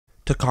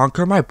To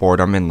conquer my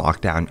boredom in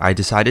lockdown, I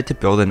decided to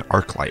build an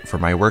arc light for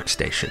my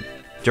workstation.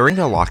 During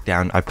the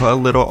lockdown, I put a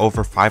little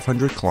over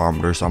 500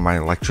 kilometers on my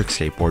electric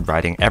skateboard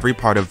riding every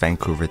part of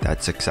Vancouver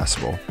that's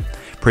accessible,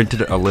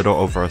 printed a little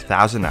over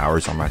 1,000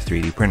 hours on my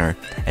 3D printer,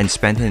 and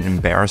spent an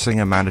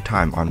embarrassing amount of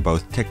time on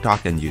both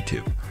TikTok and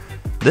YouTube.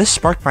 This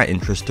sparked my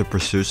interest to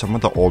pursue some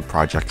of the old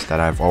projects that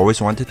I've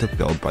always wanted to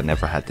build but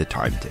never had the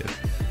time to.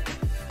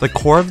 The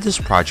core of this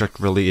project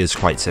really is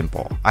quite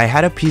simple. I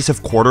had a piece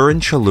of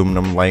 1/4-inch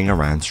aluminum laying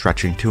around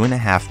stretching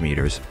 2.5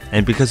 meters,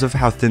 and because of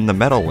how thin the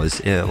metal was,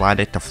 it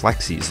allowed it to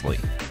flex easily.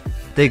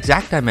 The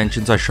exact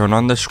dimensions are shown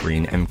on the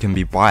screen and can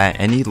be bought at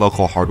any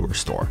local hardware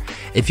store.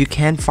 If you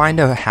can find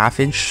a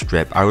 1/2-inch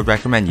strip, I would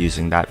recommend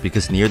using that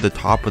because near the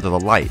top of the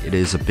light it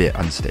is a bit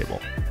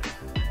unstable.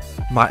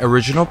 My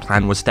original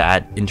plan was to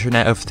add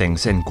Internet of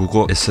Things and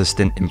Google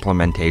Assistant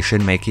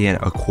implementation, making it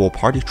a cool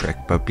party trick,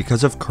 but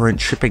because of current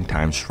shipping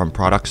times from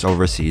products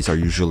overseas are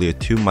usually a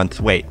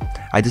 2-month wait,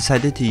 I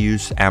decided to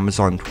use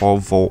Amazon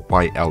 12-volt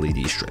white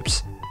LED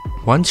strips.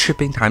 Once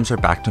shipping times are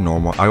back to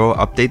normal, I will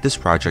update this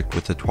project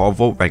with a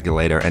 12-volt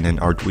regulator and an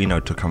Arduino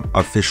to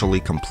officially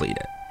complete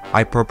it.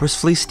 I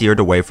purposefully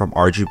steered away from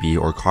RGB,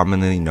 or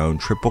commonly known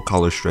triple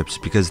color strips,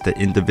 because the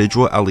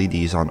individual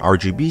LEDs on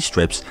RGB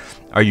strips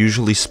are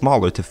usually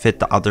smaller to fit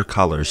the other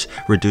colors,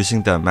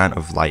 reducing the amount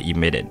of light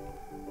emitted.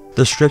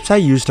 The strips I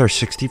used are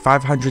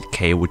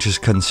 6500K, which is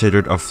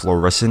considered a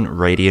fluorescent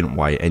radiant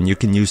white, and you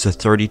can use a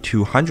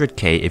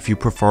 3200K if you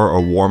prefer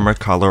a warmer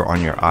color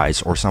on your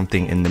eyes, or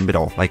something in the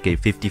middle like a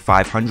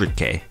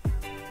 5500K.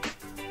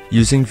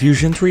 Using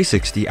Fusion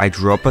 360, I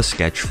drew up a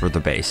sketch for the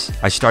base.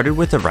 I started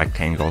with a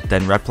rectangle,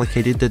 then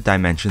replicated the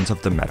dimensions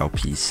of the metal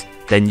piece,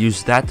 then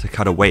used that to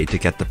cut away to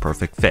get the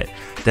perfect fit.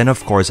 Then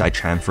of course I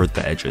chamfered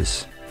the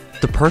edges.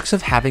 The perks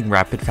of having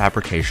rapid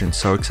fabrication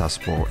so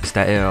accessible is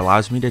that it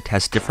allows me to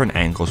test different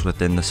angles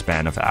within the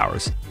span of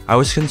hours. I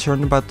was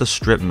concerned about the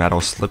strip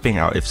metal slipping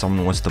out if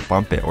someone was to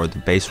bump it or the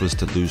base was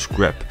to lose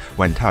grip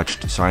when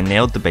touched, so I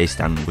nailed the base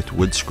down with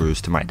wood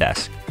screws to my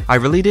desk. I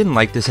really didn't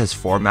like this, as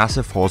 4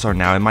 massive holes are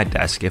now in my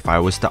desk if I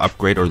was to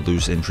upgrade or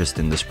lose interest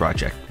in this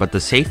project, but the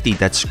safety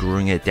that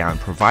screwing it down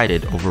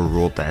provided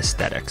overruled the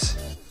aesthetics.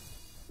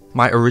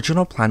 My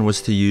original plan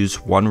was to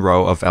use 1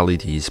 row of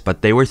LEDs,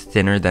 but they were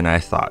thinner than I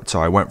thought, so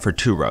I went for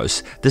 2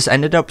 rows. This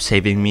ended up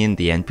saving me in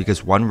the end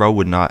because 1 row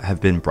would not have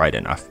been bright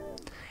enough.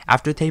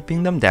 After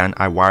taping them down,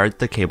 I wired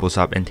the cables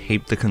up and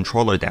taped the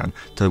controller down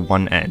to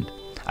one end.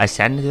 I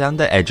sanded down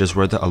the edges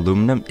where the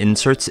aluminum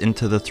inserts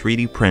into the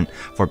 3D print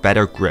for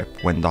better grip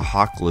when the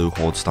hot glue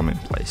holds them in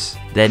place,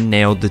 then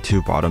nailed the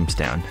 2 bottoms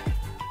down.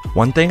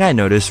 One thing I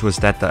noticed was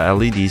that the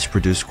LEDs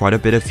produce quite a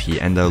bit of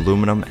heat, and the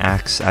aluminum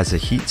acts as a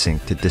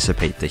heatsink to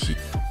dissipate the heat.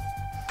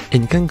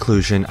 In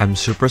conclusion, I'm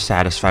super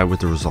satisfied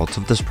with the results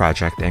of this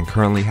project and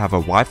currently have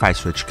a Wi-Fi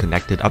switch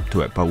connected up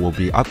to it, but will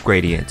be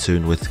upgrading it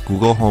soon with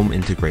Google Home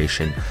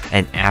integration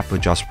and app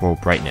adjustable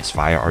brightness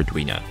via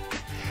Arduino.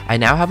 I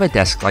now have a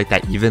desk light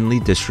that evenly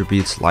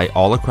distributes light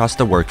all across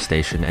the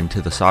workstation and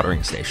to the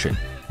soldering station.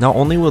 Not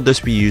only will this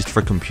be used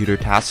for computer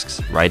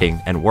tasks,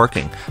 writing, and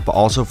working, but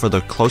also for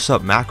the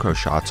close-up macro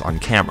shots on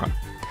camera.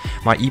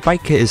 My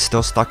e-bike kit is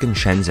still stuck in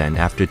Shenzhen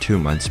after 2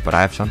 months, but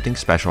I have something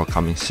special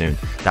coming soon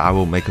that I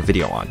will make a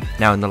video on.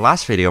 Now, in the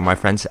last video, my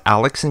friends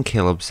Alex and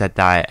Caleb said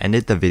that I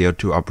ended the video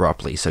too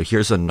abruptly, so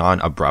here's a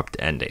non-abrupt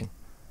ending.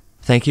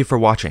 Thank you for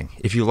watching.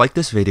 If you like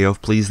this video,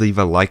 please leave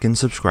a like and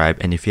subscribe,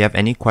 and if you have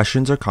any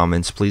questions or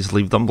comments, please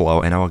leave them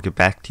below and I will get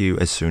back to you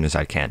as soon as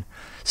I can.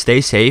 Stay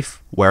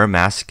safe, wear a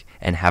mask,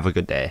 and have a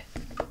good day.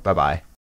 Bye bye.